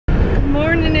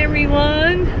morning,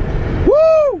 everyone.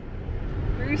 Woo!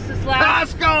 Bruce is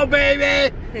last. Costco,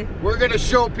 baby! We're gonna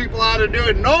show people how to do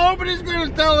it. Nobody's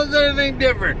gonna tell us anything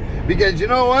different. Because you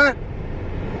know what?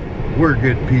 We're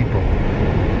good people.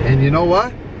 And you know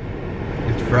what?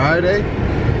 It's Friday,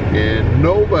 and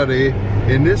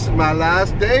this is my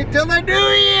last day till the new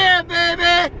year,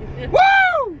 baby!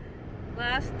 Woo!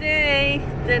 Last day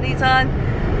that he's on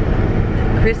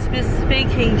Christmas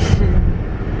vacation.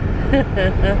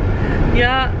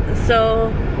 Yeah,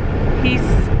 so he's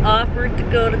offered to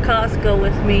go to Costco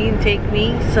with me and take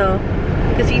me, so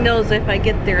because he knows if I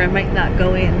get there I might not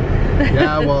go in.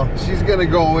 Yeah, well, she's gonna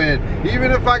go in,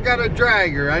 even if I gotta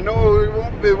drag her. I know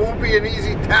it won't be an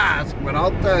easy task, but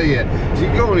I'll tell you, she's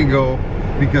gonna go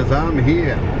because I'm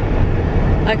here.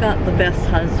 I got the best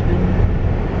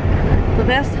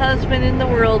husband in the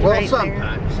world. Well, right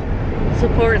sometimes there.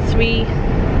 Supports me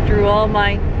through all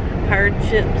my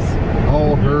hardships.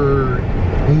 All her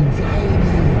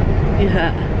anxiety.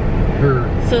 Yeah. Her.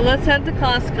 So let's head to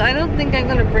Costco. I don't think I'm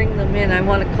gonna bring them in. I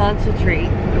want to concentrate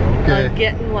on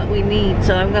getting what we need.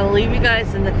 So I'm gonna leave you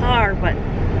guys in the car, but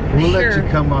we'll let you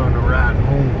come on a ride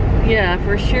home. Yeah,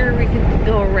 for sure we can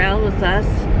go around with us.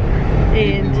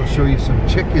 And maybe we'll show you some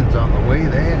chickens on the way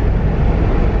there.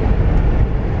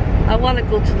 I want to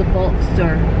go to the bulk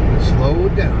store. Slow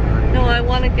down, honey. No, I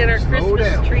want to get our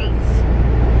Christmas treats.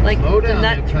 Like the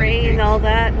nut tray and all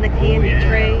that, and the candy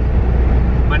tray.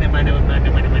 Money.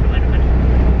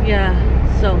 Yeah,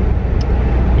 so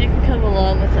you can come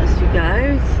along with us, you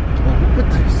guys. Well, we put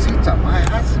the seats on my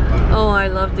ass. Oh, I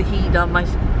love the heat on my.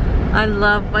 I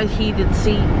love my heated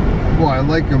seat. Well, I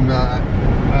like them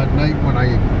at night when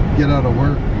I get out of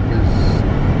work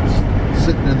because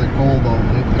sitting in the cold all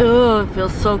night. Oh, it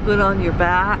feels so good on your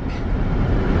back.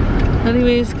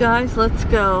 Anyways, guys, let's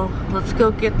go. Let's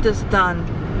go get this done.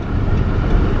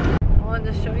 I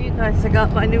wanted to show you guys I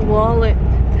got my new wallet.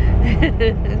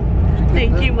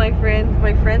 Thank you, my friend.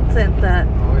 My friend sent that.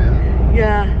 Oh yeah.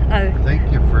 Yeah.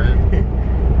 Thank you, friend.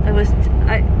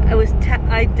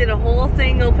 I did a whole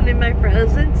thing opening my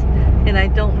presents, and I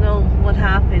don't know what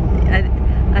happened.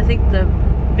 I think the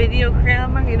video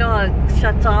camera, you know, it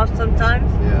shuts off sometimes.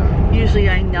 Yeah. Usually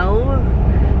I know.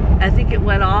 I think it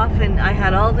went off, and I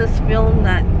had all this film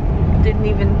that didn't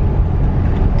even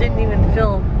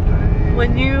film.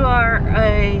 When you are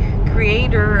a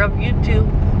creator of YouTube,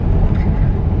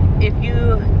 if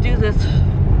you do this,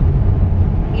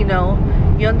 you know,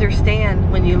 you understand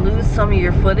when you lose some of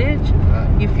your footage,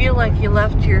 you feel like you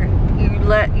let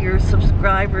your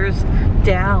subscribers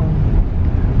down.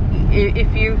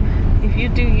 If you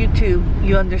do YouTube,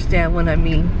 you understand what I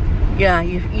mean. Yeah,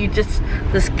 you just,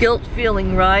 this guilt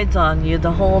feeling rides on you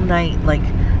the whole night. Like,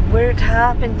 what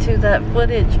happened to that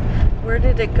footage? Where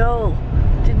did it go?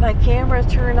 Did my camera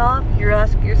turn off? You're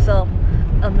asking yourself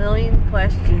a million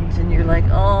questions, and you're like,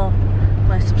 oh,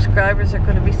 my subscribers are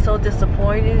going to be so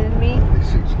disappointed in me.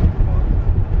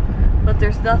 But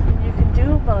there's nothing you can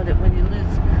do about it when you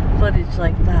lose footage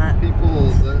like that.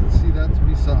 People see that's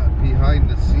behind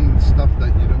the scenes stuff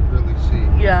that you don't really see.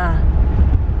 Yeah.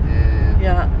 And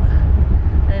yeah.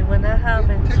 And when that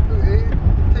happens,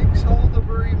 it takes hold of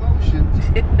her emotions.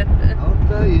 I'll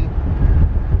tell you.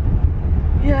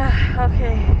 Yeah,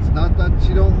 okay. It's not that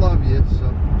she don't love you,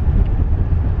 so.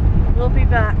 We'll be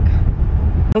back.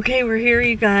 Okay, we're here,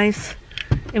 you guys.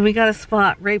 And we got a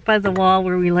spot right by the wall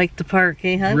where we like to park,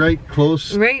 eh, huh? Right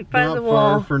close. Right by the wall.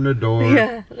 Not far from the door.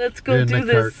 Yeah, let's go do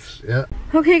this. Yeah.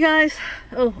 Okay, guys.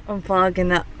 Oh, I'm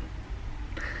fogging up.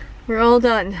 We're all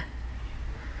done.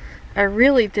 I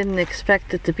really didn't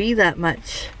expect it to be that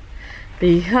much,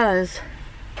 because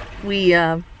we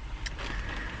only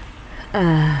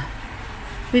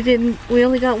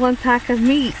got one pack of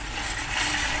meat.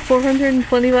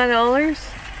 $421.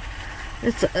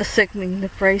 It's sickening, the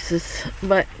prices,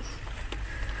 but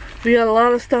we got a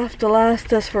lot of stuff to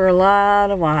last us for a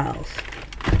lot of whiles.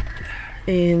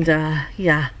 And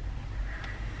yeah,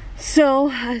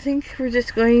 so I think we're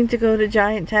just going to go to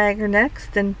Giant Tiger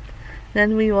next, and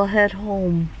then we will head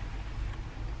home.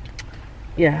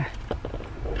 Yeah.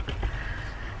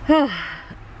 Oh,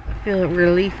 I feel a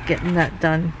relief getting that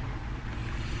done.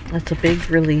 That's a big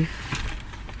relief.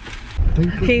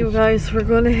 Okay, guys, we're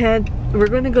going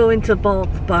to go into Bulk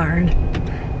Barn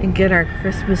and get our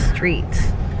Christmas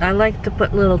treats. I like to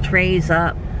put little trays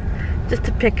up just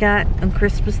to pick at on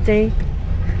Christmas Day.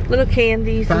 Little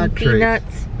candies and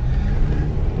peanuts.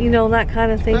 You know, that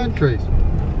kind of thing. Fat trays.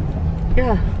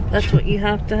 Yeah, that's what you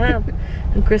have to have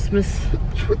on Christmas.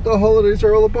 That's what the holidays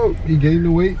are all about. You gain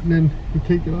the weight and then you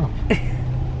take it off.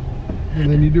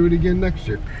 And then you do it again next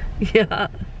year. Yeah.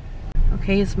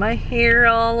 Okay, is my hair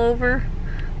all over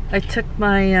I took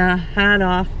my hat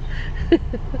off.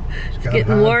 It's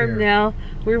getting warm now.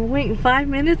 We're waiting 5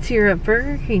 minutes here at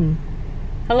Burger King.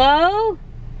 Hello?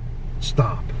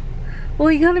 Stop.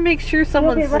 Well, you gotta make sure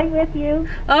someone's... We'll be right with you.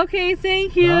 Okay,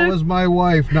 thank you. That was my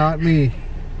wife, not me.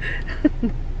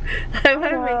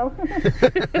 Hello.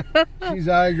 She's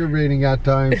aggravating at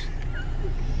times.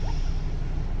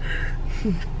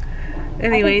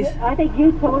 Anyways. I think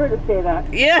you told her to say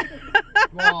that. Yeah.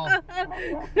 Well,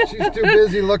 she's too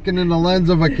busy looking in the lens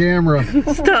of a camera.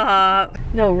 Stop.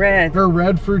 No, red. Her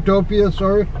red Fruitopia,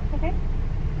 sorry. Okay.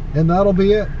 And that'll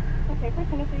be it. Okay, for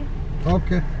Timothy.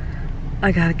 Okay.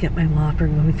 I gotta get my Whopper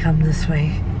when we come this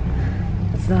way.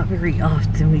 It's not very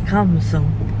often we come, so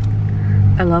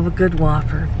I love a good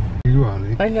Whopper. You,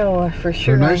 honey. I know for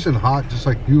sure. They're nice and hot, just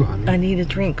like you, honey. I need a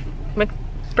drink.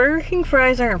 Burger King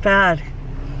fries aren't bad.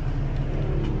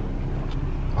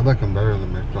 I like them better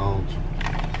than McDonald's.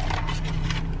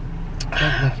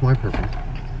 That's my preference.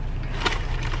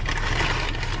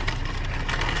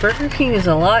 Burger King is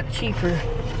a lot cheaper.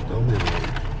 Tell me.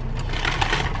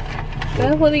 Can I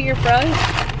have one of your fries?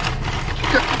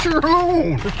 Get your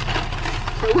own!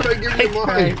 Why would I give you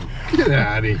mine? Get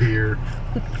out of here.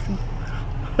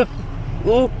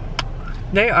 Ooh,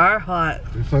 they are hot.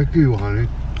 Just like you, honey.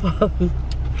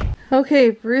 Okay,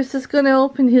 Bruce is going to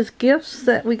open his gifts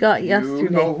that we got yesterday. You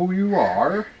know who you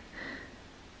are.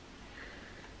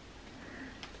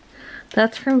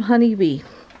 That's from Honeybee.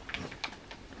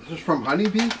 This is from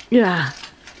Honeybee? Yeah.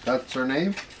 That's her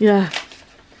name? Yeah.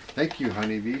 Thank you,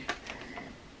 Honeybee.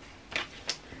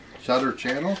 Is that her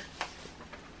channel?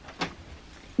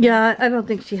 Yeah, I don't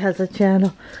think she has a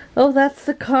channel. Oh, that's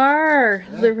the car.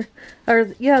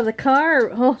 Yeah. The car.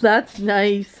 Oh, that's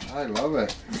nice. I love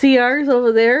it. See ours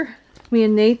over there? Me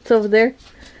and Nate's over there.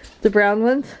 The brown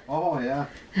ones. Oh, yeah.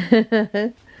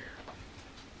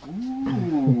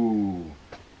 Ooh.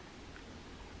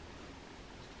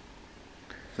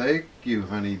 Thank you,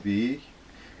 Honeybee,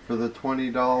 for the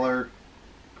 $20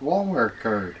 Walmart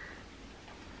card.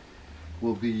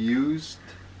 Will be used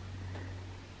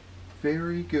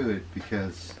very good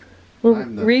because Well,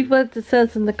 I'm the... read what it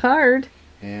says in the card.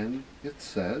 And it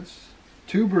says,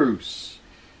 to Bruce,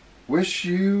 wish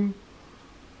you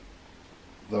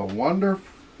the wonder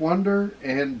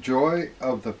and joy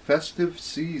of the festive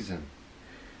season.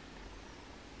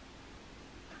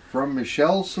 From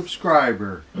Michelle's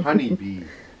subscriber, Honeybee.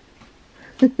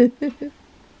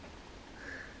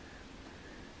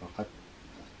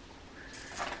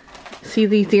 See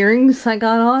these earrings I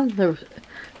got on?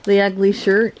 The ugly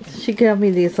shirt. She gave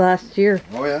me these last year.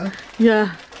 Oh, yeah?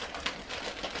 Yeah.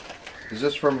 Is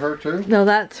this from her too? No,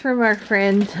 that's from our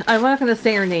friend. I'm not going to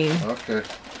say her name. Okay.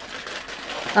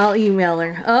 I'll email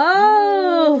her.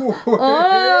 Oh! Ooh,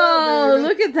 Oh! yeah,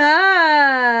 Look at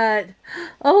that!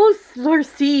 Oh, more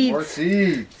seeds. more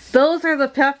seeds. Those are the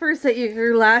peppers that you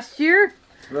grew last year?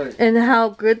 Right. And how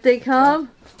good they come?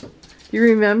 You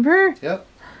remember? Yep.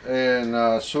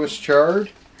 And Swiss chard.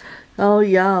 Oh,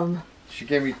 yum. She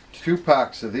gave me 2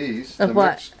 packs of these. Of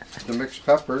what? The mixed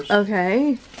peppers.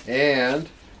 Okay. And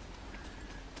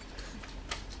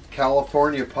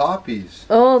California poppies.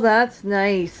 Oh, that's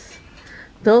nice.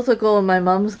 Those will go in my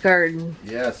mom's garden.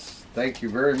 Yes, thank you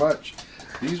very much.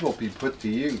 These will be put to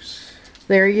use.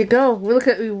 There you go. Look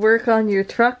at we work on your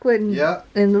truck when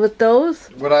and with those.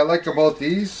 What I like about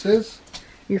these is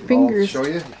your fingers. I'll show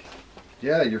you.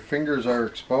 Yeah, your fingers are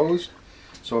exposed.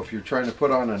 So if you're trying to put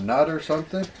on a nut or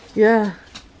something. Yeah.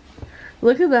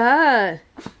 Look at that.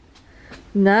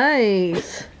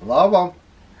 Nice. Love them.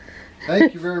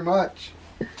 Thank you very much.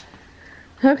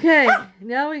 Okay,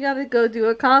 now we gotta go do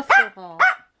a Costco haul.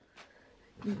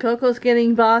 Coco's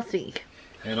getting bossy.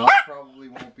 And I probably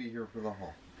won't be here for the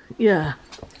haul. Yeah.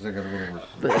 Because I gotta go to work.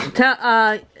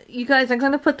 But you guys, I'm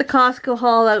gonna put the Costco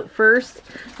haul out first,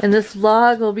 and this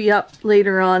vlog will be up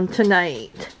later on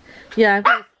tonight. Yeah.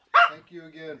 Thank you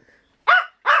again.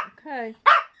 Okay.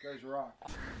 You guys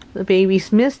rock. The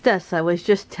babies missed us. I was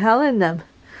just telling them.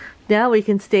 Now we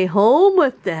can stay home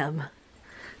with them.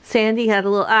 Sandy had a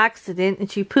little accident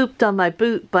and she pooped on my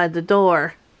boot by the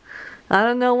door. I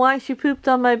don't know why she pooped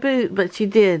on my boot, but she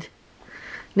did.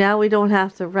 Now we don't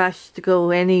have to rush to go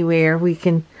anywhere. We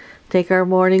can take our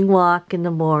morning walk in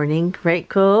the morning. Right,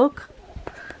 Coke?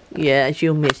 Yes,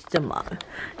 you missed the mama.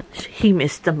 He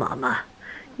missed the mama.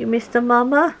 You missed the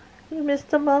mama? You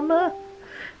missed the mama?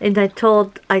 And I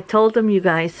told them, you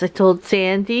guys, I told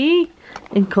Sandy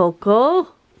and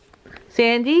Coco.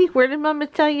 Sandy, where did Mama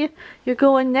tell you you're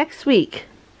going next week?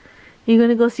 You're going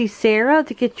to go see Sarah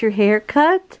to get your hair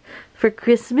cut for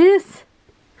Christmas?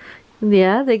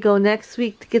 Yeah, they go next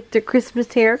week to get their Christmas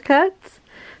haircuts.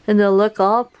 And they'll look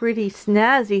all pretty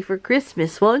snazzy for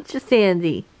Christmas, won't you,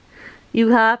 Sandy? You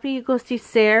happy you go see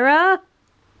Sarah?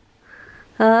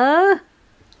 Huh?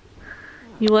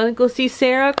 You want to go see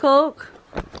Sarah, Coke?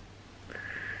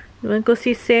 You want to go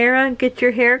see Sarah and get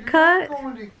your hair cut?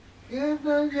 Yeah,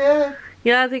 not yet.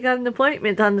 Yeah, they got an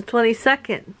appointment on the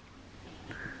 22nd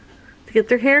to get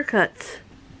their haircuts.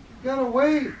 You gotta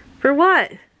wait. For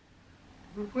what?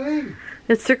 Wait.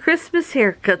 It's their Christmas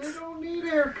haircuts. They don't need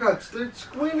haircuts.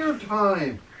 It's winter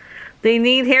time. They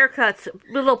need haircuts.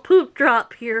 Little poop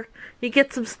drop here. He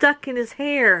gets them stuck in his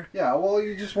hair. Yeah, well,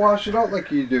 you just wash it out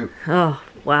like you do. Oh,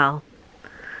 wow.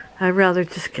 I'd rather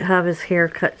just have his hair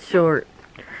cut short.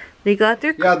 They got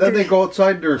their... Yeah, then they go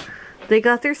outside there. They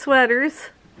got their sweaters.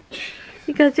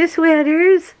 You got your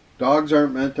sweaters. Dogs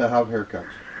aren't meant to have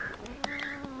haircuts.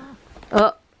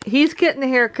 Oh, he's getting a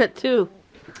haircut too.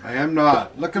 I am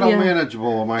not. Look at how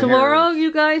manageable my tomorrow, hair is.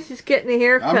 You guys, he's getting a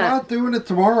haircut. I'm not doing it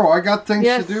tomorrow. I got things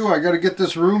to do. I got to get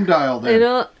this room dialed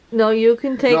in. No, you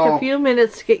can take a few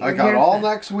minutes to get your haircut. I got all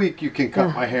next week you can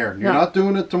cut my hair. You're not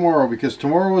doing it tomorrow because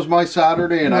tomorrow was my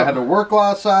Saturday and I had to work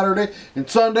last Saturday and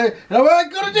Sunday and I'm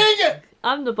not going to dig it.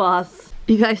 I'm the boss.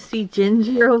 You guys see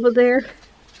Ginger over there?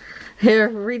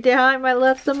 Every time I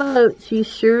let them out, she's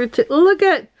sure to... Look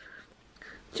at...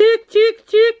 Chick, chick,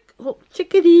 chick. Oh,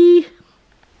 chickadee.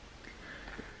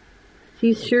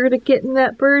 She's sure to get in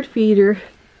that bird feeder.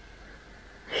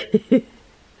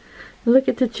 Look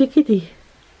at the chickadee.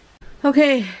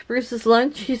 Okay, Bruce's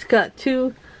lunch. He's got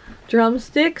 2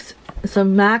 drumsticks,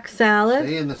 some mac salad,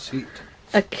 Stay in the seat.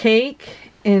 a cake,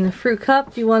 and a fruit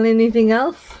cup. Do you want anything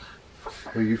else?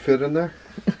 Will you fit in there?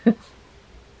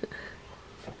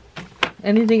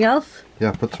 Anything else?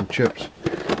 Yeah, put some chips.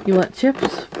 You want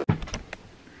chips?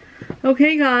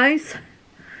 Okay, guys.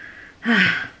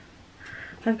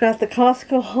 I've got the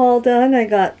Costco haul done. I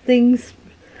got things,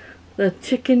 the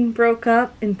chicken broke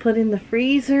up and put in the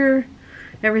freezer.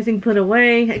 Everything put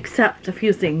away except a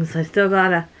few things. I still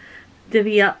gotta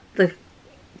divvy up the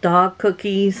dog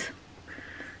cookies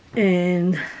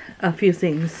and a few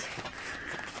things.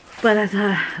 But I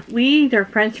thought, we eat our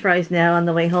french fries now on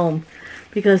the way home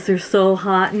because they're so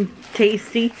hot and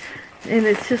tasty. And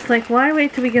it's just like, why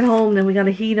wait till we get home? Then we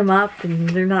gotta heat them up and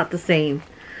they're not the same.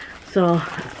 So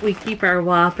we keep our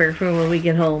Whopper for when we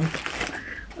get home.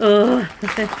 Ugh.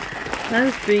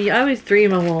 I always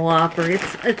dream of a Whopper.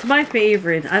 It's my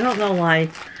favorite. I don't know why.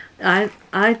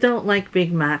 I don't like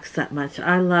Big Macs that much.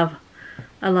 I love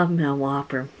my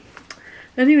Whopper.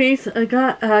 Anyways, I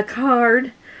got a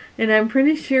card, and I'm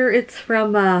pretty sure it's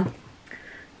from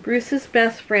Bruce's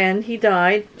best friend. He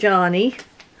died, Johnny.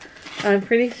 I'm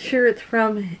pretty sure it's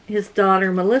from his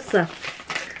daughter, Melissa.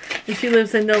 And she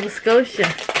lives in Nova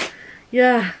Scotia.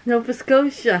 Yeah, Nova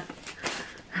Scotia.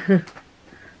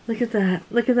 Look at that.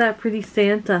 Look at that pretty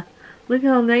Santa. Look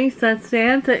how nice that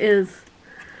Santa is.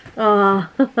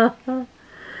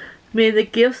 May the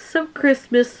gifts of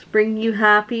Christmas bring you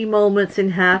happy moments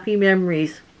and happy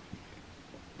memories.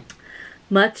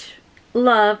 Much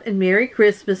love and Merry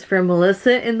Christmas from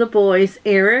Melissa and the boys.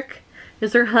 Eric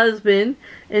is her husband,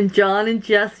 and John and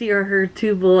Jesse are her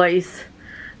 2 boys.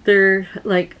 They're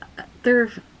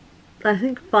I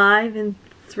think 5 and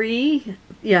 3.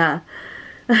 Yeah.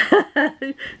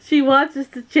 She watches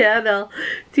the channel.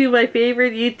 To my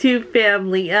favorite YouTube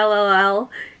family, LOL.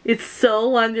 It's so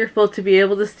wonderful to be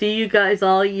able to see you guys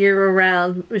all year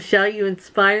around. Michelle, you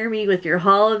inspire me with your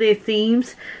holiday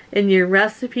themes and your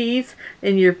recipes,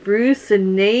 and your Bruce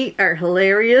and Nate are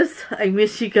hilarious. I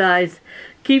miss you guys.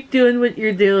 Keep doing what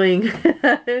you're doing.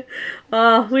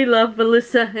 Oh, we love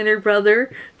Melissa and her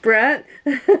brother, Brett.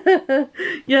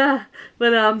 Yeah,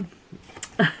 but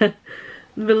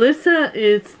Melissa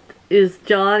is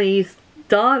Johnny's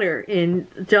daughter, and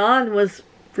John was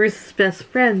Bruce's best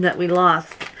friend that we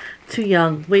lost. Too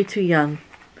young, way too young,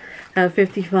 at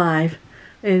 55.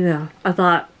 And I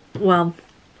thought, well,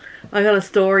 I got a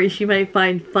story she might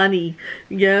find funny.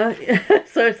 Yeah.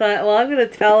 So I thought, well, I'm going to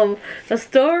tell him a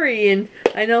story, and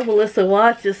I know Melissa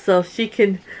watches, so she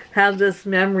can have this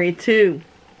memory too.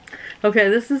 Okay,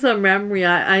 this is a memory.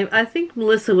 I think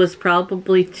Melissa was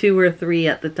probably 2 or 3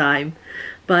 at the time.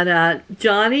 But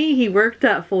Johnny, he worked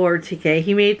at Ford, okay?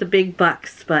 He made the big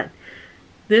bucks, but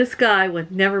this guy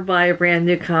would never buy a brand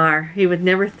new car. He would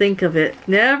never think of it.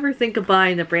 Never think of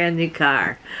buying a brand new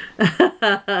car.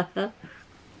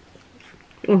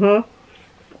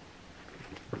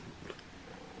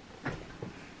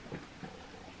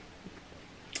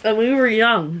 And we were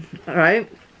young,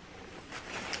 alright?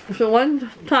 So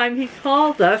one time he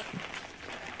called us.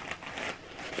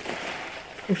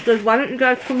 He said, why don't you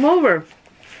guys come over?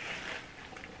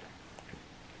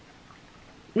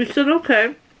 We said,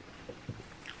 okay.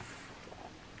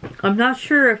 I'm not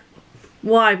sure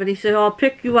why, but he said, I'll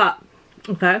pick you up.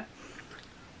 Okay?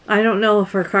 I don't know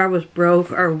if her car was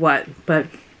broke or what, but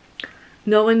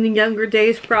knowing the younger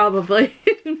days, probably.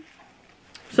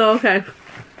 So, okay.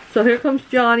 So here comes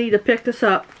Johnny to pick us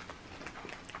up.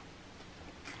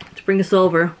 To bring us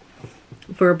over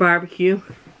for a barbecue.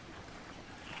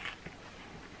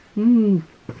 Mmm.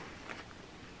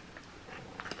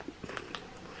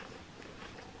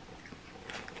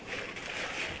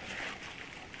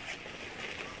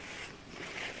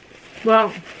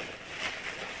 Well,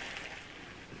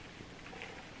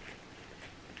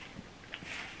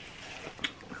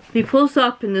 he pulls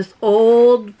up in this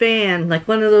old van, like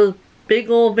one of those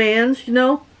big old vans, you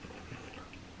know?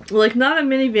 Like not a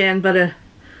minivan, but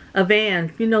a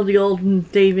van. You know the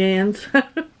old day vans.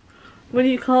 What do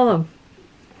you call them?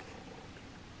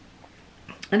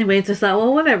 Anyway, it's just like,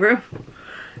 well, whatever.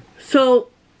 So,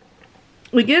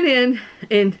 we get in,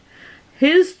 and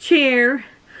his chair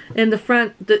in the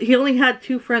front, he only had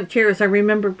 2 front chairs. I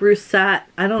remember Bruce sat,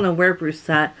 I don't know where Bruce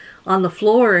sat, on the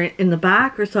floor in the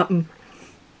back or something.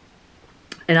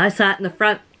 And I sat in the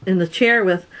front, in the chair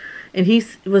with, and he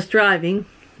was driving.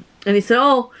 And he said,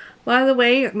 oh, by the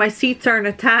way, my seats aren't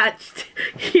attached.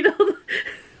 You know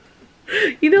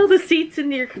the seats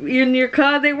in your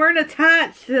car, they weren't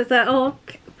attached. I said, oh,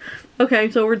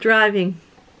 okay, so we're driving.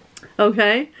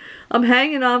 Okay? I'm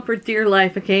hanging on for dear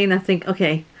life, okay? And I think,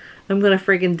 okay, I'm gonna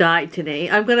friggin' die today.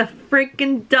 I'm gonna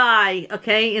friggin' die,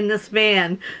 okay, in this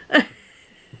van. And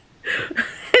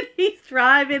he's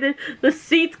driving and the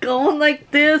seat's going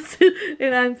like this.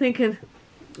 And I'm thinking,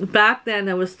 back then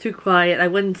I was too quiet. I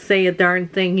wouldn't say a darn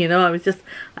thing, you know.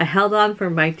 I held on for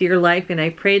my dear life and I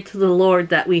prayed to the Lord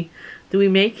that we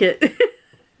make it.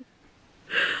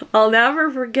 I'll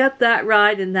never forget that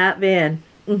ride in that van.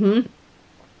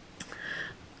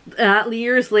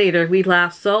 Years later, we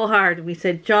laughed so hard. We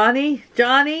said, Johnny,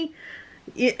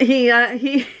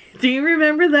 he do you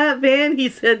remember that van? He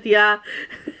said, yeah.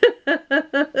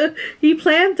 He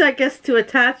planned, I guess, to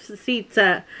attach the seats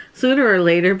sooner or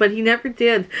later, but he never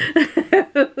did. I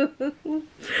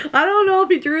don't know if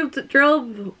he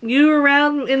drove you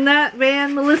around in that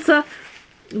van, Melissa,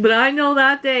 but I know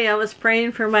that day I was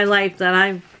praying for my life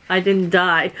that I didn't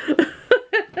die.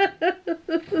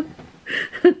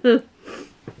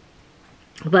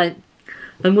 But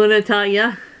I'm going to tell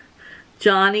you,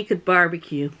 Johnny could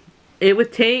barbecue. It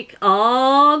would take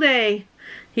all day.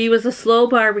 He was a slow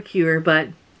barbecuer, but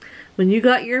when you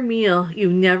got your meal,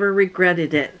 you never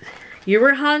regretted it. You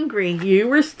were hungry, you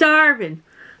were starving,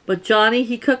 but Johnny,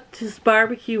 he cooked his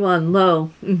barbecue on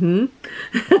low.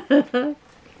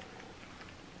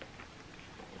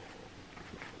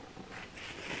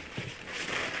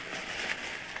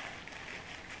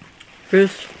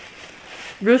 Bruce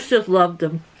just loved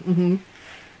him.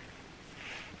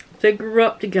 They grew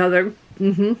up together.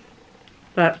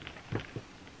 But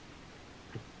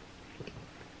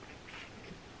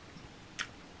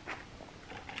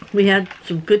we had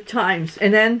some good times.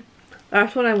 And then,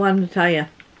 that's what I wanted to tell you.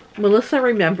 Melissa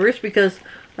remembers because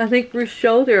I think Bruce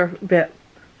showed her a bit.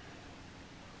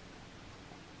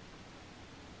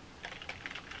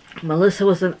 Melissa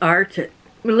was an artist.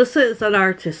 Melissa is an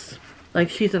artist. Like,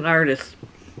 she's an artist.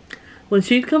 When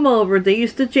she'd come over, they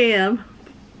used to jam,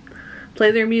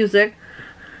 play their music,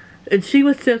 and she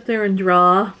would sit there and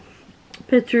draw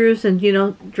pictures and, you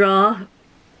know, draw,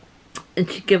 and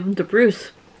she'd give them to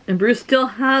Bruce. And Bruce still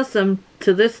has them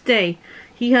to this day.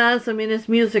 He has them in his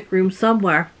music room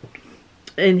somewhere.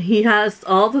 And he has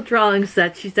all the drawings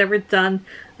that she's ever done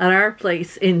at our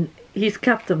place, and he's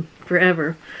kept them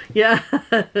forever. Yeah.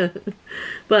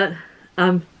 But,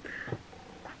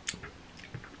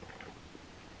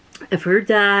 if her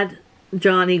dad,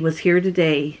 Johnny, was here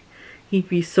today, he'd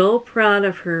be so proud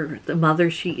of her, the mother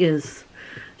she is.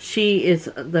 She is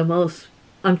the most,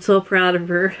 I'm so proud of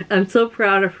her. I'm so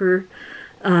proud of her,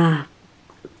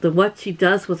 what she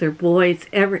does with her boys.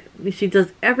 She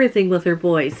does everything with her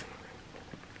boys.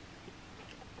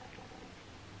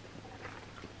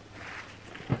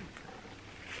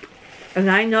 And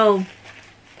I know,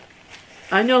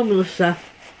 Melissa,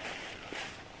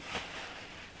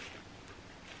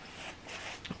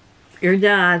 your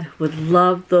dad would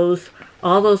love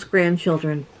all those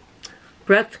grandchildren.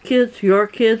 Brett's kids, your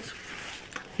kids,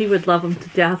 he would love them to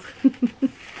death.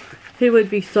 He would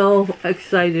be so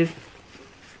excited.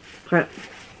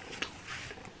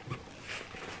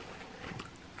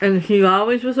 And he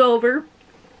always was over.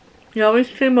 He always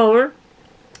came over.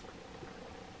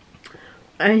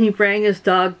 And he brought his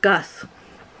dog, Gus.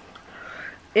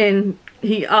 And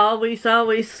he always,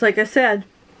 like I said,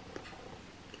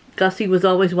 Gussie was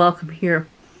always welcome here.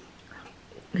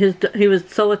 he was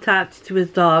so attached to his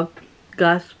dog,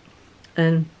 Gus,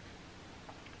 and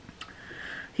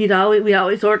we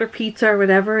always order pizza or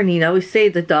whatever, and he'd always say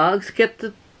the dogs get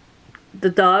the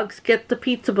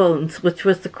pizza bones, which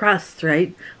was the crust,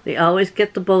 right? They always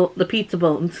get the pizza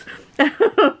bones.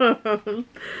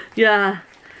 Yeah.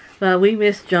 Well, we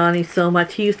miss Johnny so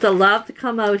much. He used to love to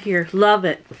come out here. Love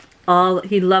it.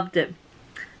 He loved it.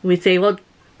 We'd say, well,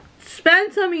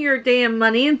 spend some of your damn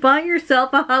money and buy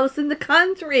yourself a house in the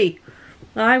country.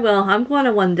 I will. I'm going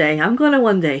to one day.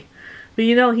 But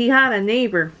you know, he had a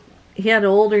neighbor. He had an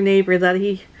older neighbor that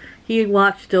he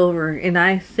watched over. And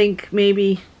I think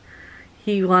maybe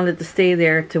he wanted to stay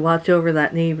there to watch over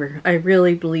that neighbor. I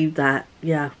really believe that.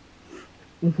 Yeah.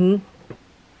 Because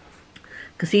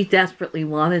he desperately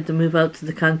wanted to move out to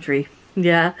the country.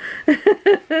 Yeah.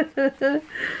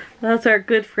 That's our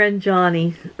good friend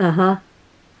Johnny.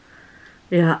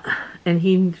 Yeah. And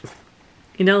he,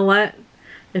 you know what?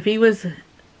 If he was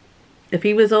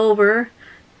over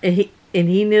and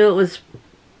he knew it was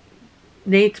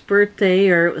Nate's birthday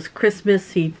or it was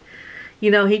Christmas, he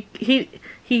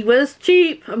was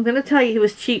cheap. I'm going to tell you he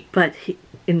was cheap, but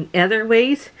in other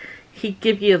ways, he'd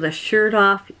give you the shirt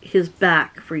off his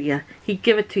back for you. He'd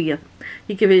give it to you.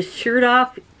 He'd give his shirt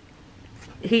off.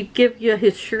 He'd give you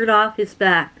his shirt off his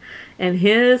back. And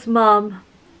his mom,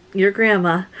 your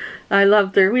grandma, I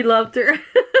loved her. We loved her.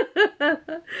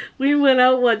 We went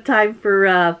out one time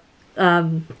for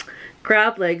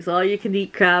crab legs. All you can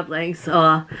eat crab legs.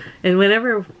 And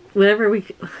whenever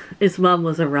his mom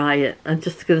was a riot. I'm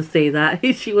just gonna say that.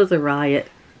 She was a riot.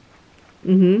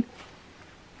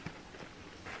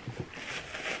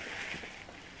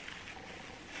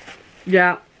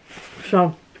 Yeah.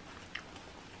 So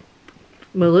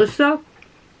Melissa,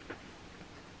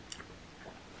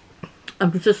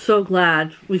 I'm just so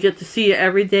glad we get to see you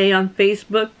every day on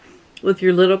Facebook with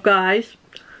your little guys.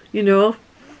 You know,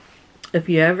 if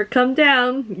you ever come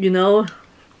down, you know,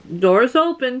 doors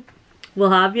open.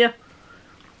 We'll have you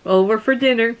over for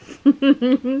dinner.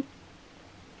 And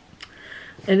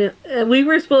we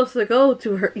were supposed to go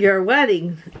to your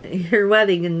wedding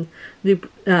in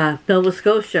Nova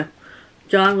Scotia.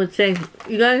 John would say,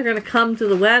 you guys are going to come to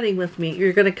the wedding with me.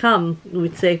 You're going to come.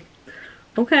 We'd say,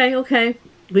 okay.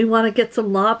 We want to get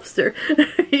some lobster.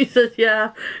 He says,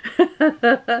 yeah.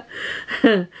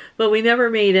 But we never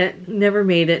made it.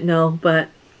 No. But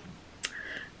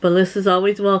Melissa's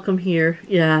always welcome here.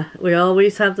 Yeah, we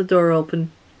always have the door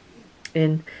open.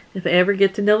 And if I ever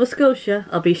get to Nova Scotia,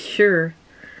 I'll be sure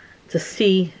to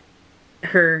see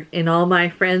her and all my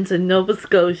friends in Nova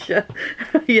Scotia.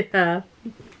 Yeah.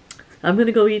 I'm going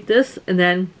to go eat this, and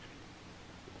then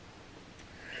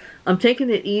I'm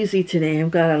taking it easy today. I've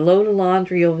got a load of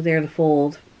laundry over there to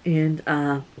fold, and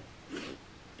I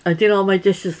did all my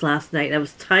dishes last night. I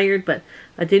was tired, but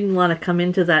I didn't want to come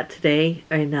into that today,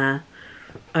 and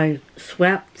I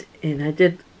swept, and I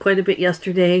did quite a bit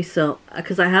yesterday, so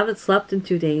because I haven't slept in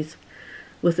 2 days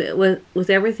with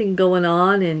everything going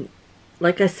on. And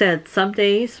like I said, some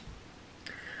days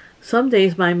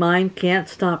my mind can't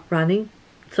stop running.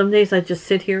 Some days I just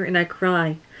sit here and I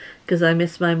cry because I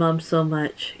miss my mom so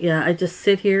much. Yeah, I just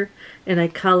sit here and I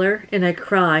color and I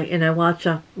cry and I watch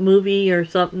a movie or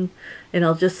something, and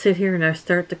I'll just sit here and I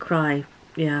start to cry.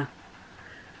 Yeah.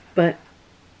 But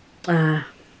I'm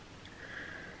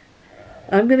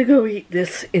gonna go eat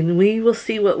this and we will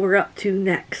see what we're up to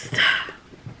next.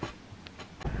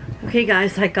 Okay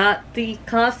guys, I got the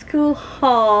Costco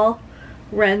haul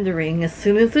rendering. As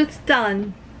soon as it's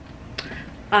done,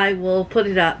 I will put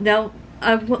it up. Now,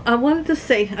 I wanted to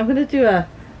say, I'm going to do a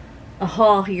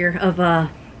haul here of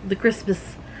the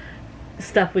Christmas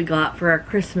stuff we got for our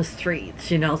Christmas treats,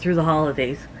 you know, through the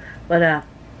holidays. But I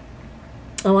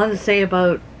wanted to say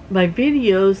about my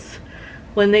videos,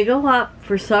 when they go up,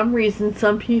 for some reason,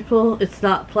 some people, it's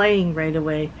not playing right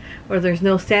away, or there's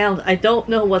no sound. I don't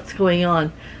know what's going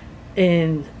on.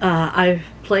 And I've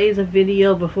played the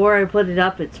video before I put it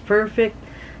up, it's perfect.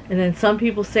 And then some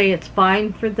people say it's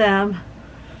fine for them.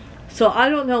 So I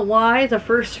don't know why the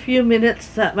first few minutes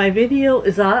that my video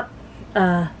is up,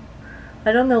 I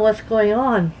don't know what's going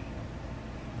on.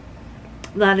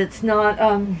 That it's not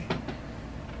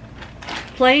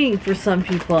playing for some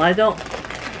people. It's a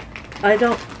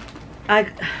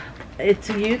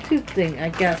YouTube thing, I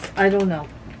guess. I don't know.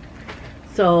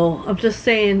 So I'm just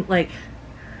saying, like,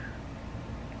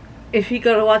 if you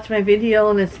go to watch my video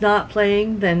and it's not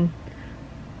playing, then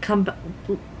come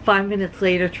 5 minutes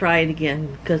later, try it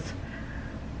again, because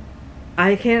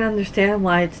I can't understand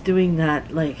why it's doing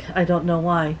that. Like, I don't know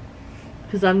why,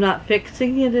 because I'm not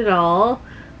fixing it at all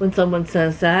when someone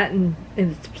says that, and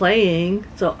it's playing,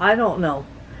 so I don't know.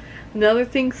 Another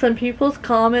thing, some people's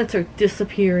comments are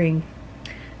disappearing.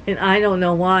 And I don't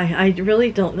know why. I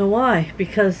really don't know why.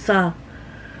 Because I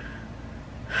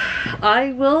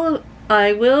will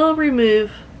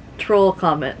remove troll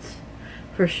comments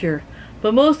for sure.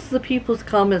 But most of the people's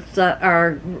comments that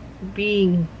are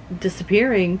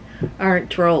disappearing aren't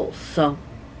trolls. So,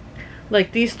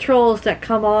 like these trolls that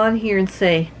come on here and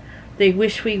say they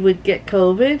wish we would get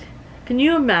COVID. Can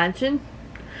you imagine?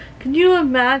 Can you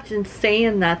imagine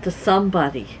saying that to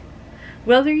somebody?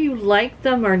 Whether you like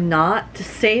them or not, to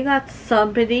say that to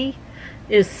somebody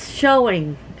is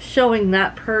showing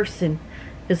that person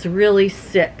is really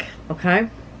sick, okay?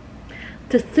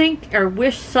 To think or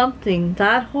wish something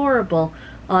that horrible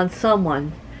on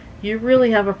someone, you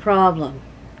really have a problem.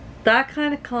 That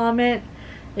kind of comment,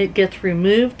 it gets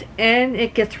removed and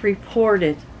it gets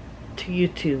reported to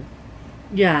YouTube.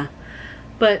 Yeah,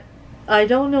 but I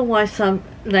don't know why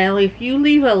now if you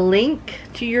leave a link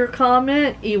to your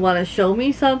comment, you want to show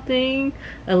me something,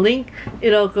 a link,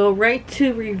 it'll go right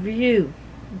to review.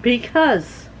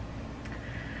 Because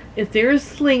if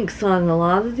there's links on a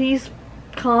lot of these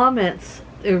comments,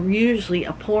 they're usually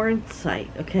a porn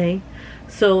site, okay?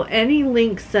 So any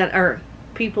links that are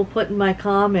people put in my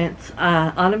comments,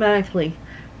 automatically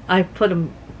I put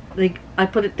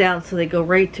it down so they go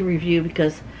right to review,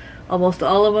 because almost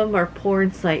all of them are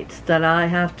porn sites that I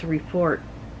have to report.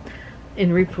 I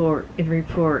don't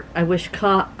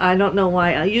know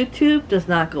why YouTube does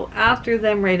not go after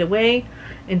them right away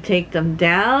and take them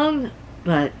down,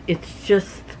 but it's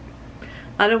just,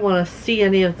 I don't want to see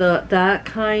any of that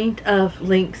kind of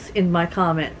links in my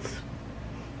comments.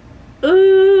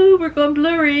 Ooh, we're going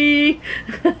blurry.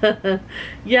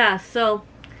 Yeah, so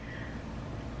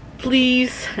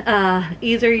please,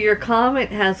 either your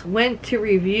comment has went to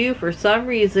review for some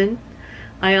reason.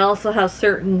 I also have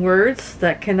certain words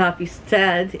that cannot be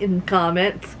said in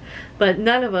comments, but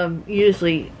none of them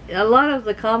usually, a lot of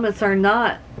the comments are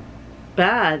not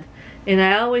bad, and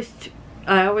I always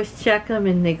check them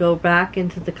and they go back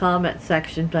into the comment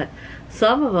section, but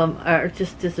some of them are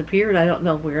just disappeared. I don't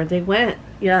know where they went.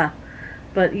 Yeah,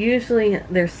 but usually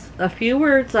there's a few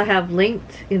words I have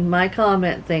linked in my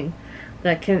comment thing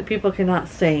that people cannot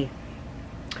say.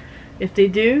 If they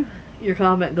do, your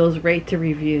comment goes right to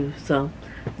review, so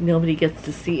nobody gets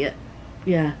to see it.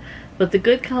 Yeah, but the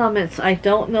good comments, I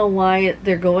don't know why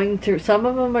they're going to, some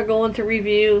of them are going to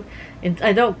review, and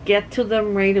I don't get to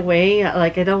them right away.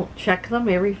 Like, I don't check them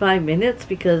every 5 minutes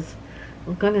because,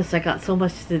 oh goodness, I got so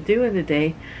much to do in a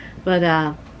day. But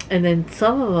and then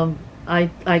some of them, I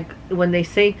when they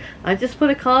say I just put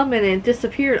a comment and it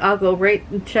disappeared, I'll go right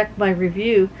and check my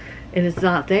review and it's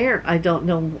not there. I don't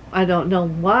know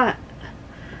what.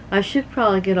 I should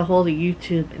probably get a hold of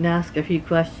YouTube and ask a few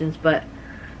questions, but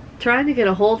trying to get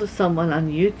a hold of someone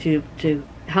on YouTube to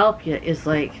help you is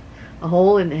like a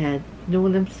hole in the head. You know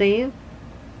what I'm saying?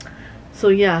 So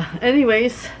yeah,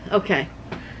 anyways, okay.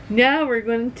 Now we're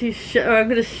going to I'm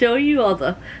going to show you all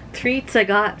the treats I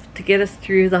got to get us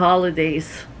through the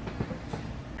holidays.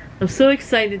 I'm so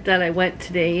excited that I went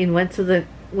today and went to the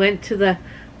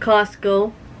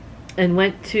Costco and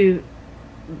went to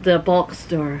the bulk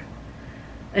store.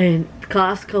 And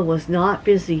Costco was not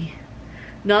busy.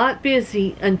 Not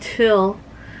busy until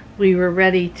we were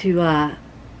ready to,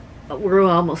 we're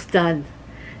almost done.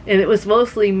 And it was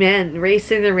mostly men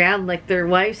racing around like their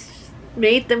wives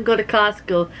made them go to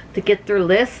Costco to get their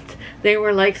list. They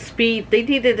were like they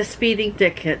needed a speeding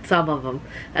ticket, some of them,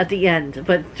 at the end.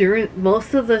 But during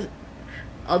most of the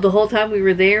whole time we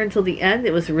were there until the end,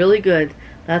 it was really good.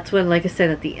 That's when, like I said,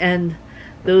 at the end,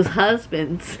 those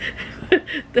husbands,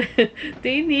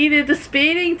 they needed a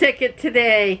speeding ticket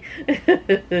today.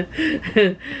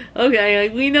 Okay,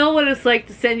 we know what it's like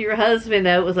to send your husband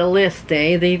out with a list,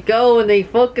 eh? They go and they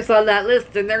focus on that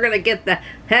list and they're going to get the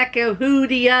heck of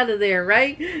hootie out of there,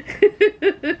 right?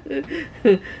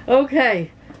 Okay,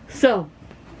 so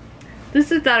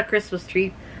this is not a Christmas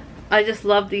tree. I just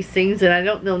love these things, and I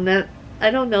don't know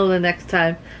the next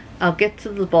time I'll get to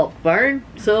the bulk barn.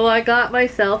 So I got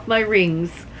myself my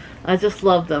rings. I just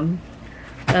love them.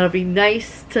 That'll be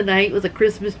nice tonight with a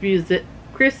Christmas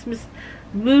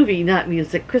movie,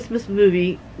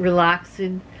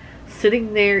 relaxing,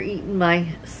 sitting there eating my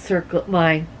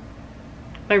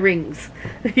rings.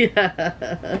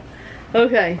 Yeah.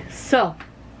 Okay, so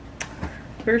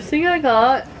first thing I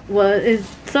got is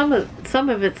some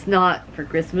of it's not for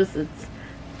Christmas. It's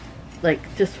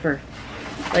like just for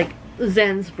like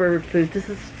Zen's bird food. This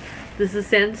is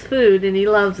Zen's food and he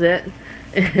loves it.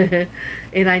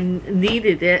 And I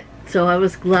needed it, so I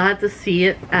was glad to see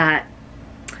it at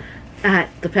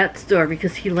the pet store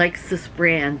because he likes this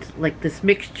brand, like this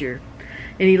mixture.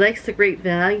 And he likes the Great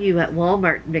Value at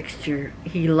Walmart mixture.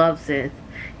 He loves it.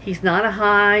 He's not a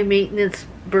high maintenance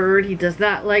bird. He does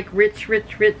not like rich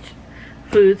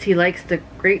foods. He likes the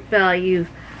Great Value,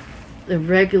 the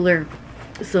regular.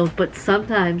 So, but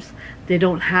sometimes they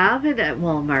don't have it at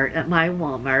Walmart, at my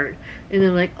Walmart. And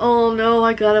they're like, oh no,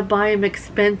 I gotta buy him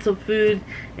expensive food.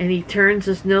 And he turns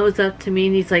his nose up to me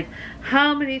and he's like,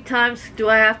 how many times do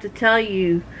I have to tell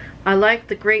you I like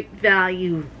the Great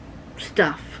Value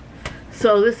stuff?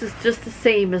 So this is just the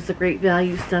same as the Great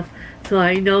Value stuff. So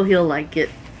I know he'll like it.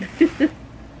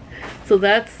 So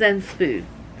that's Zen's food.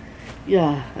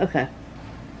 Yeah, okay.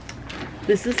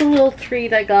 This is a little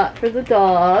treat I got for the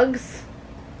dogs.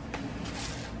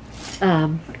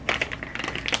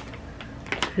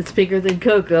 It's bigger than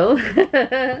Coco.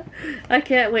 I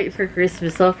can't wait for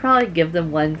Christmas. I'll probably give them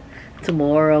one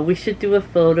tomorrow. We should do a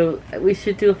photo. We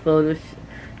should do a photo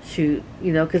shoot,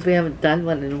 you know, because we haven't done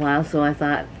one in a while. So I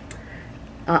thought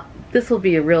this will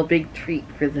be a real big treat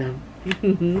for them.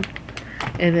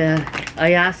 And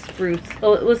I asked Bruce.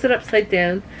 Oh, was it upside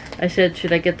down? I said,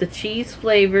 should I get the cheese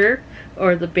flavor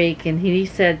or the bacon? He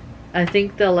said, I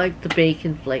think they'll like the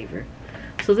bacon flavor.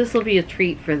 So this will be a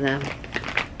treat for them.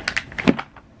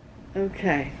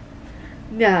 Okay.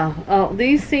 Now,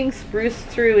 these things Bruce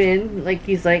threw in, like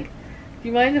he's like, do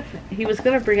you mind if, he was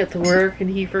going to bring it to work and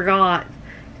he forgot.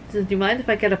 He said, do you mind if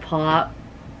I get a pop?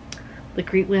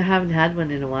 We haven't had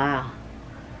one in a while.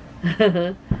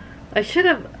 I should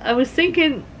have, I was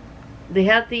thinking, they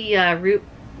had the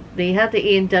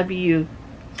A&W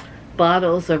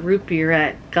bottles of root beer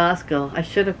at Costco. I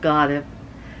should have got it.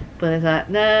 But I thought,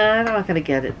 nah, I'm not going to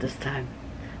get it this time.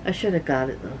 I should have got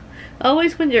it, though.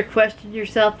 Always when you're questioning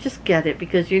yourself, just get it.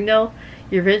 Because you know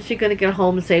you're eventually going to get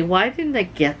home and say, why didn't I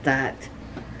get that?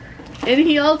 And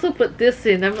he also put this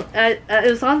in. I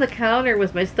was on the counter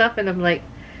with my stuff, and I'm like,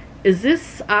 is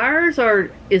this ours,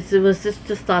 or was this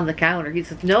just on the counter? He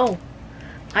says, no.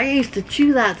 I used to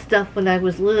chew that stuff when I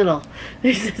was little.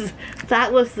 He says,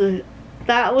 that was the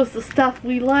stuff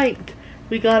we liked.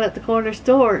 We got at the corner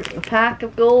store, a pack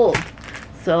of gold.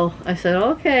 So I said,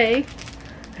 okay,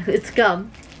 it's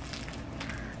gum.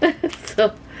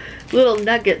 So little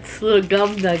nuggets, little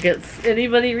gum nuggets.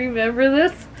 Anybody remember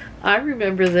this? I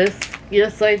remember this.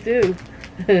 Yes, I do.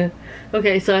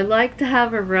 Okay, so I like to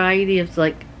have a variety of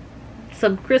like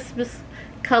some Christmas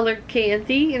colored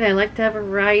candy, and I like to have a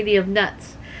variety of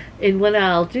nuts. And what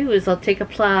I'll do is I'll take a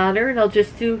platter and I'll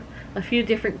just do a few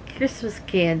different Christmas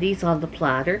candies on the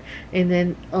platter, and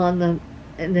then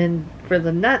for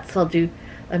the nuts I'll do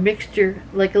a mixture,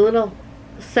 like a little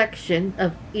section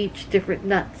of each different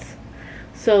nuts.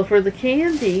 So for the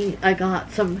candy, I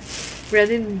got some red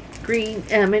and green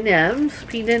M&Ms,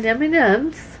 peanut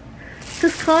M&Ms,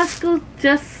 because Costco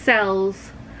just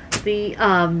sells the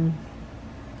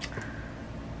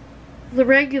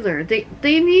regular. They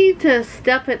need to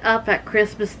step it up at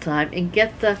Christmas time and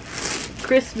get the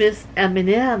Christmas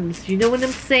M&Ms. You know what I'm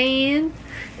saying?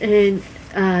 And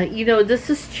you know, this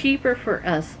is cheaper for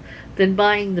us than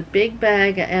buying the big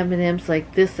bag of M&Ms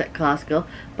like this at Costco,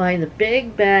 buying the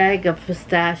big bag of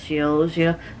pistachios. You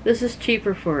know, this is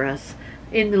cheaper for us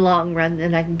in the long run,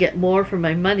 and I can get more for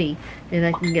my money, and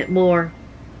I can get more.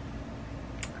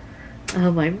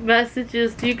 Oh, my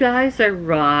messages. You guys are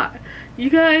raw. You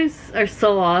guys are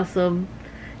so awesome.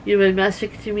 You've been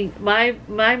messaging me. My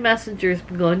messenger's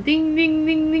been going ding, ding,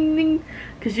 ding, ding, ding.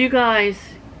 Because you guys,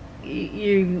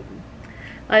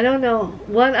 I don't know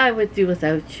what I would do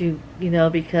without you, you know,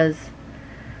 because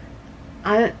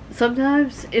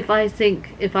sometimes if I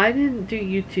think, if I didn't do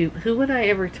YouTube, who would I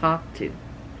ever talk to?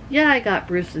 Yeah, I got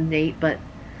Bruce and Nate, but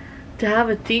to have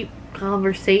a deep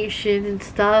conversation and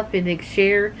stuff and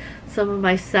share some of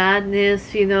my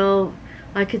sadness, you know,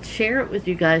 I could share it with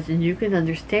you guys and you can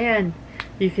understand.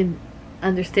 You can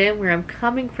understand where I'm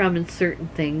coming from in certain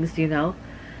things, you know.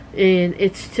 And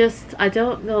it's just, I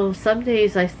don't know, some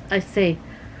days I say,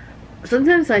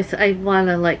 sometimes I want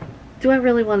to, like, do I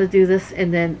really want to do this?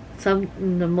 And then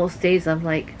most days I'm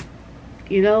like,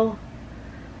 you know,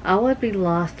 I would be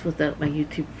lost without my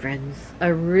YouTube friends. I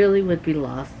really would be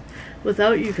lost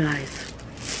without you guys.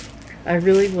 I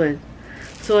really would.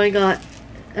 So I got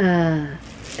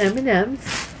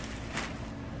M&Ms.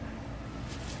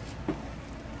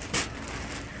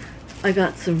 I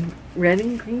got some red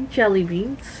and green jelly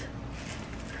beans.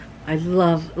 I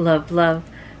love, love, love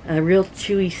a real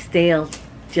chewy, stale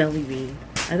jelly bean.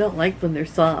 I don't like when they're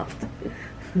soft.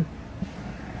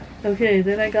 Okay,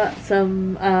 then I got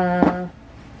some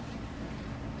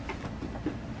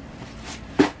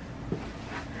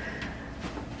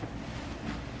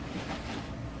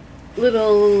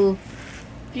little,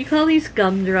 do you call these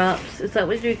gumdrops? Is that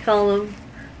what you call them?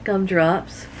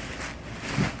 gumdrops.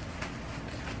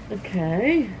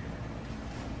 Okay.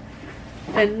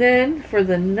 And then for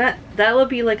the nut, that would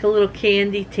be like a little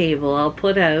candy table I'll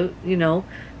put out, you know,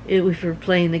 if we're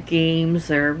playing the games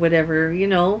or whatever, you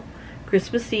know.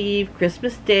 Christmas Eve,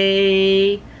 Christmas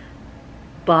Day,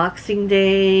 Boxing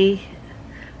Day.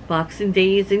 Boxing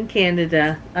Day is in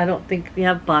Canada. I don't think we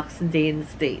have Boxing Day in the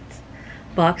States.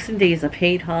 Boxing Day is a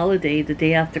paid holiday the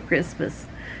day after Christmas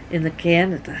in the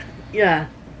Canada. Yeah.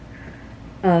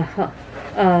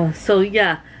 So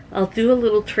yeah, I'll do a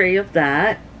little tray of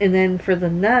that. And then for the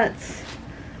nuts,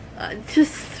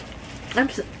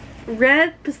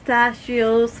 red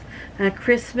pistachios at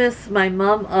Christmas. My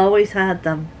mom always had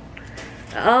them.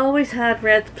 Always had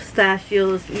red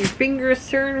pistachios. Your fingers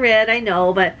turn red, I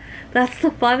know, but that's the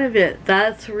fun of it.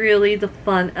 That's really the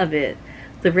fun of it.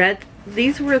 The red,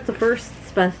 these were the first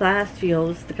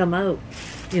pistachios to come out,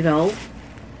 you know.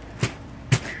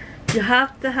 You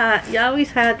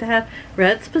always had to have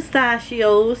red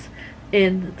pistachios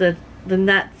and the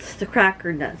nuts, the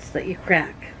cracker nuts that you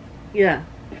crack. Yeah.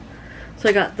 So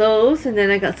I got those, and then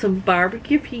I got some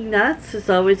barbecue peanuts. It's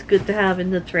always good to have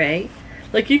in the tray.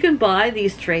 Like, you can buy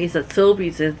these trays at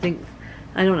Sobeys. I think,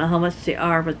 I don't know how much they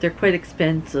are, but they're quite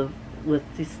expensive with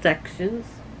these sections.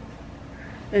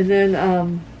 And then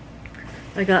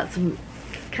I got some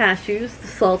cashews, the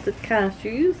salted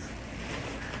cashews.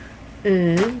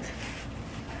 And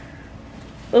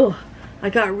oh, I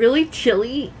got really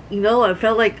chilly. You know, I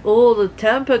felt like, oh, the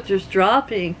temperature's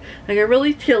dropping. I got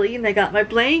really chilly, and I got my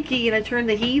blankie, and I turned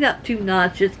the heat up 2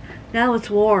 notches. Now it's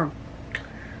warm.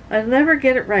 I never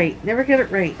get it right. Never get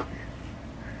it right.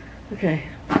 Okay.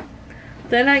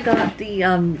 Then I got the,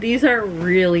 these are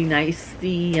really nice.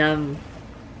 The,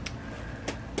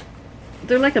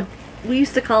 they're like we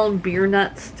used to call them beer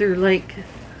nuts. They're like,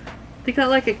 they got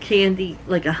like a candy,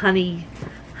 like a honey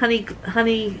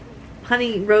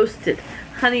roasted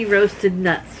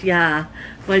nuts. Yeah.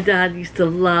 My dad used to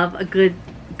love a good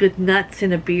nuts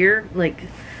in a beer, like,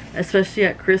 especially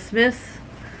at Christmas.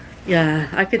 Yeah,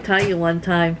 I could tell you one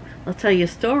time. I'll tell you a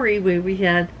story where we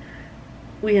had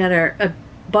a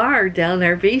bar down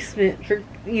our basement.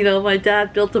 You know, my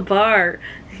dad built a bar.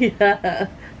 Yeah,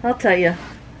 I'll tell you.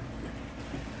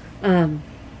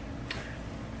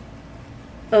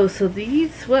 Oh, so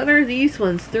these, what are these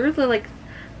ones? They're the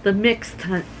mixed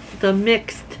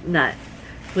nut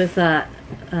with what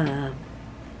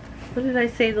did I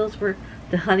say those were?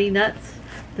 The honey nuts?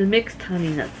 The mixed honey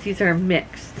nuts. These are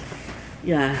mixed.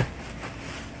 Yeah.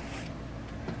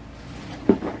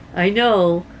 I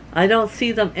know I don't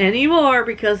see them anymore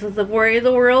because of the way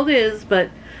the world is, but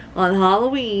on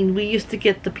Halloween we used to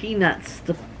get the peanuts,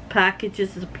 the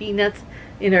packages of peanuts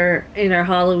in our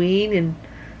Halloween, and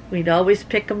we'd always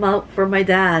pick them out for my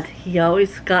dad. He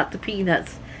always got the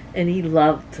peanuts and he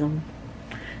loved them.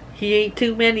 He ate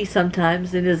too many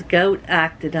sometimes and his gout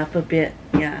acted up a bit.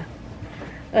 Yeah.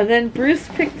 And then Bruce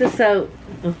picked this out.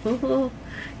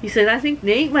 He said, I think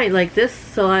Nate might like this,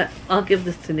 so I'll give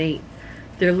this to Nate.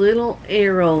 They're little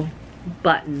arrow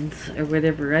buttons or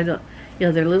whatever. Yeah,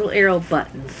 they're little arrow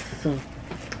buttons. So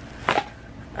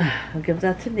I'll give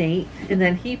that to Nate. And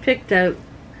then he picked out,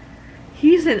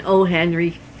 he's an O.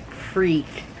 Henry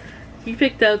freak. He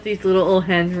picked out these little O.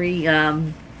 Henry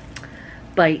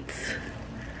bites.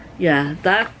 Yeah,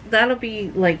 that'll be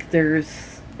like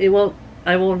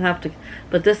I won't have to,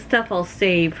 but this stuff I'll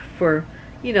save for,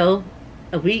 you know,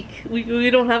 a week. We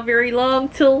don't have very long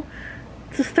to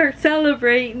start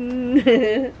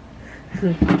celebrating.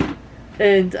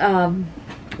 And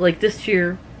like this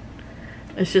year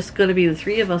it's just going to be the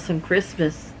 3 of us on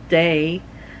Christmas Day.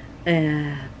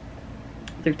 They're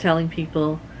telling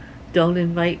people don't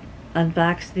invite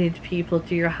unvaccinated people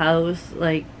to your house.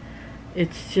 Like,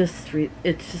 it's just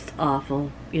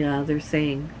awful. Yeah, they're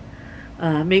saying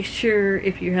make sure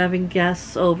if you're having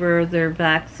guests over, they're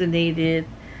vaccinated.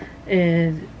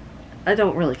 And I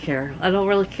don't really care. I don't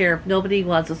really care if nobody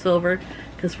wants us over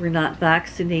because we're not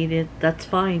vaccinated. That's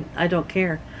fine. I don't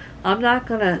care. I'm not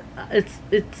gonna.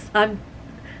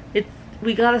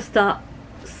 We gotta stop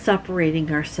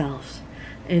separating ourselves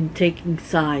and taking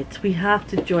sides. We have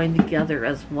to join together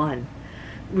as one.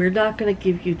 We're not gonna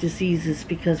give you diseases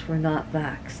because we're not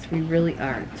vaxxed. We really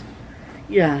aren't.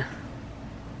 Yeah.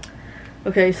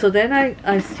 Okay. So then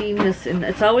I seen this, and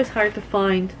it's always hard to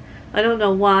find. I don't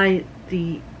know why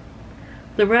the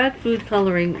red food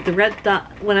coloring, the red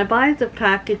dot, when I buy the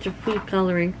package of food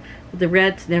coloring, the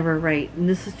red's never right. And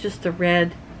this is just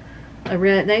a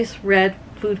nice red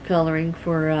food coloring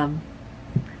for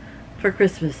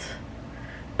Christmas.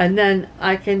 And then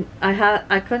I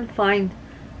couldn't find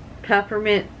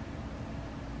peppermint.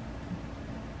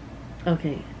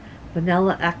 Okay,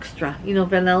 vanilla extra. You know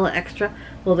vanilla extra?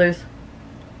 Well, there's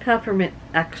peppermint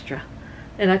extra.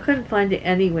 And I couldn't find it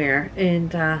anywhere.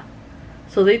 And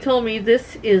so they told me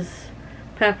this is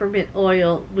peppermint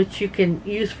oil, which you can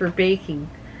use for baking.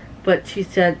 But she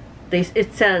said,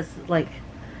 it says, like,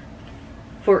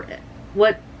 for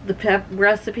what the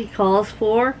recipe calls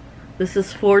for, this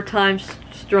is 4 times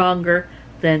stronger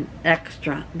than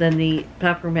the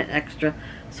peppermint extra.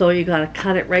 So you gotta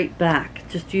cut it right back.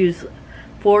 Just use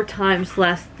 4 times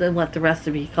less than what the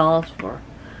recipe calls for.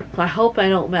 So I hope I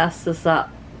don't mess this up,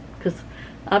 because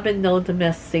I've been known to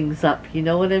mess things up. You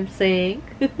know what I'm saying?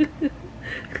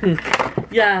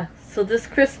 Yeah, so this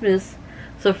Christmas,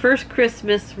 so first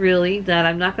Christmas really, that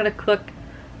I'm not gonna cook,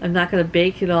 I'm not gonna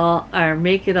bake it all, or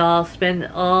make it all, spend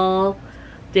all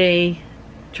day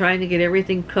trying to get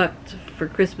everything cooked for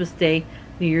Christmas Day,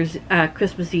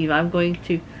 Christmas Eve. I'm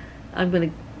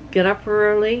gonna get up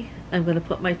early. I'm gonna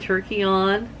put my turkey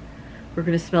on. We're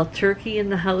gonna smell turkey in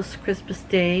the house Christmas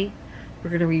Day. We're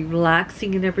gonna be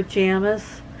relaxing in our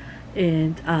pajamas,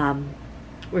 and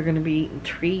we're gonna be eating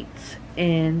treats,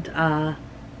 and I'm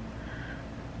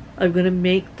gonna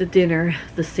make the dinner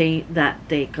the same that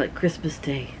day, like Christmas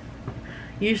Day.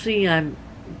 Usually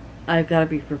I've got to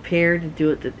be prepared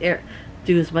to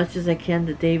do as much as I can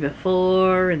the day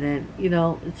before, and then, you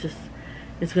know,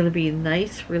 it's gonna be a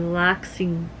nice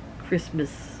relaxing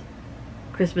Christmas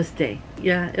Day.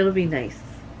 Yeah, it'll be nice.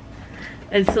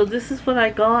 And so this is what I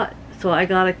got. So I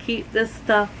gotta keep this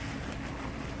stuff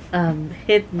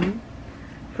hidden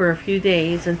for a few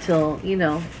days until, you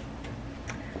know,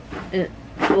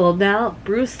 well, now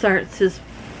Bruce starts his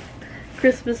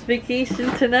Christmas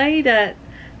vacation tonight at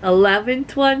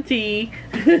 11:20.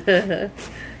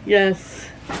 Yes,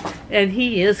 and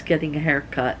he is getting a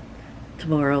haircut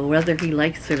tomorrow, whether he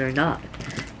likes it or not.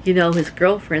 You know, his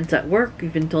girlfriends at work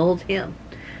even told him,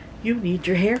 "You need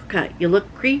your haircut. You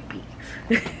look creepy."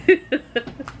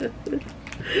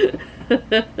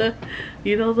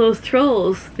 You know those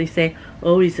trolls? They say,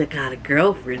 "Oh, he's got a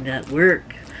girlfriend at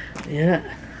work." Yeah.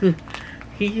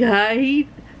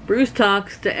 Bruce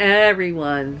talks to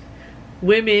everyone.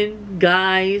 Women,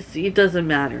 guys, it doesn't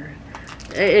matter.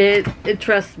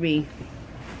 Trust me.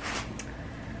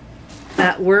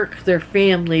 At work, they're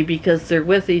family because they're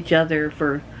with each other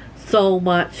for so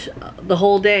much, the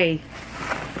whole day.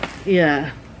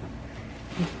 Yeah.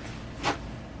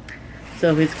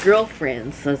 So his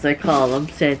girlfriends, as I call them,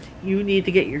 said, "You need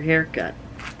to get your hair cut."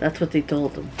 That's what they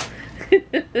told him.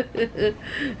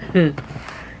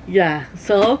 Yeah,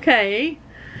 so okay.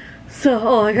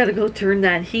 So, I gotta go turn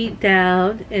that heat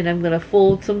down, and I'm gonna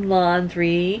fold some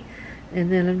laundry,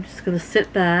 and then I'm just gonna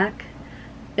sit back,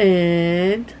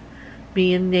 and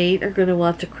me and Nate are gonna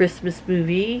watch a Christmas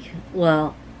movie.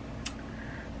 Well,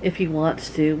 if he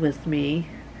wants to, with me.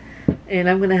 And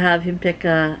I'm gonna have him pick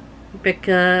a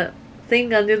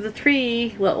thing under the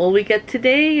tree. What will we get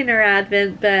today in our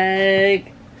advent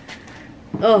bag?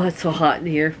 Oh, it's so hot in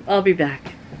here. I'll be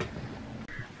back.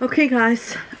 Okay,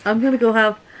 guys, I'm gonna go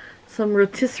have some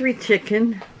rotisserie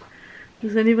chicken.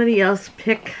 Does anybody else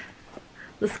pick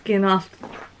the skin off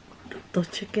the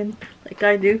chicken like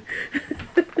I do?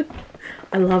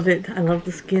 I love it. I love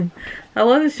the skin. I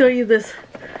want to show you this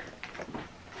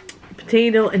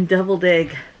potato and deviled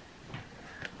egg.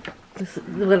 This is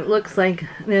what it looks like.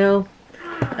 Now,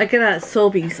 I got it at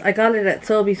Sobeys. I got it at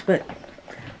Sobeys, but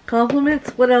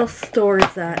compliments? What else store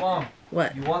is that? Mom,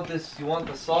 what? You want this? You want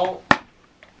the salt?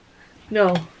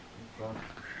 No.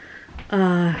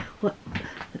 What?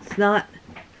 It's not.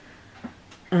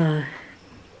 I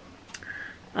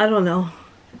don't know.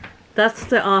 That's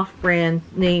the off-brand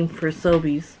name for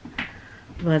Sobeys.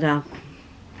 But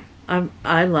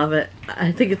I love it.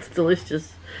 I think it's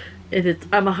delicious.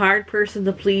 I'm a hard person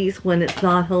to please when it's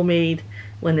not homemade.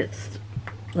 When it's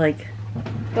like,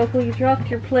 Coco, you dropped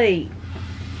your plate.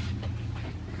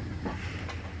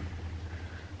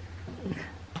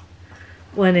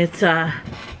 When it's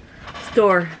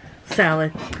store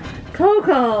salad.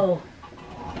 Coco!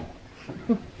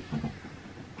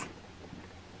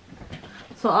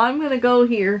 So I'm gonna go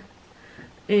here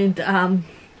and I'm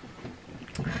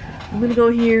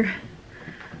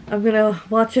gonna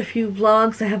watch a few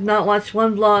vlogs. I have not watched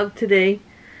one vlog today,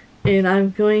 and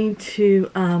I'm going to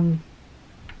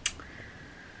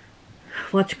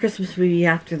watch a Christmas movie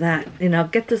after that, and I'll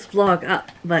get this vlog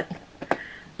up. But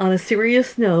on a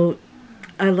serious note,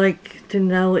 I'd like to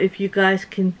know if you guys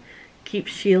can keep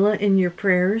Sheila in your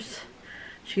prayers.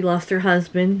 She lost her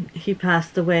husband. He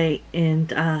passed away,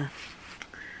 and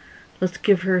let's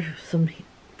give her some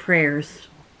prayers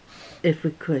if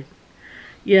we could.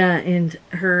 Yeah, and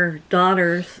her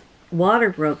daughter's water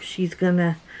broke. She's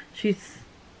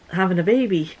having a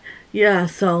baby. Yeah,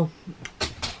 so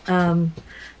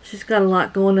she's got a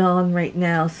lot going on right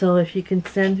now. So if you can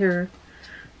send her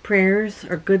prayers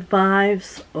or good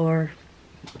vibes, or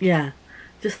yeah,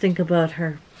 just think about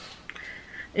her.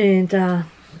 And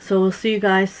so we'll see you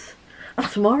guys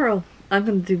tomorrow. I'm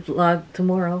gonna do vlog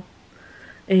tomorrow,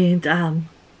 and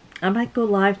I might go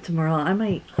live tomorrow. I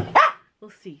might.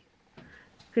 We'll see.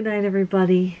 Good night,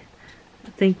 everybody.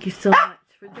 Thank you so much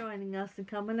for joining us and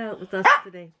coming out with us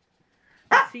today.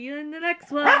 See you in the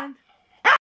next one.